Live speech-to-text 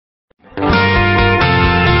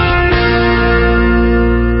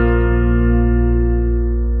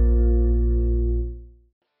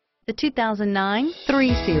The 2009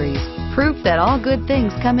 3 Series. Proof that all good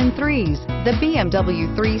things come in threes. The BMW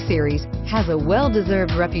 3 Series has a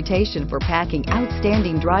well-deserved reputation for packing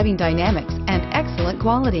outstanding driving dynamics and excellent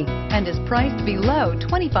quality and is priced below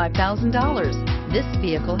 $25,000. This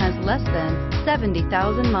vehicle has less than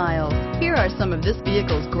 70,000 miles. Here are some of this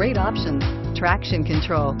vehicle's great options: traction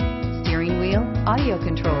control, steering wheel audio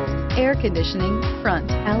controls, air conditioning, front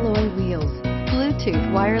alloy wheels,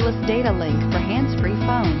 Bluetooth wireless data link for hands-free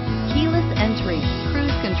phone, keyless entry,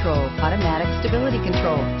 cruise control, automatic stability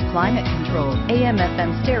control, climate control,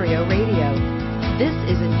 AM/FM stereo radio. This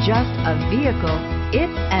isn't just a vehicle,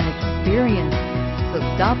 it's an experience. So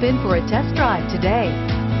stop in for a test drive today.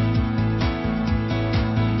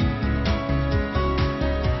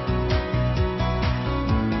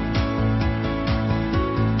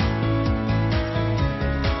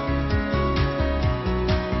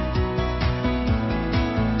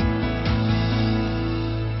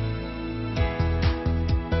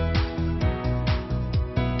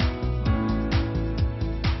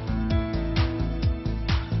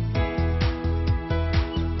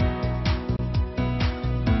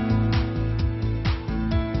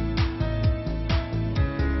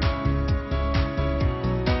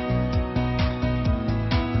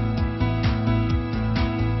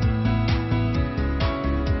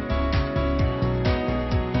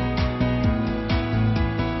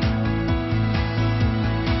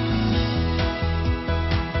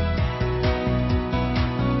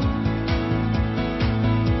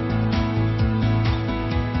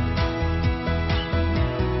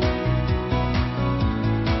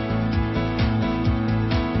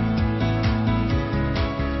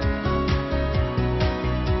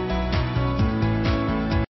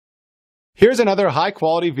 Here's another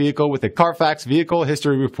high-quality vehicle with a Carfax Vehicle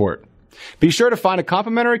History Report. Be sure to find a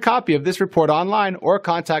complimentary copy of this report online or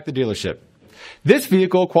contact the dealership. This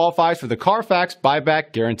vehicle qualifies for the Carfax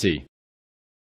Buyback Guarantee.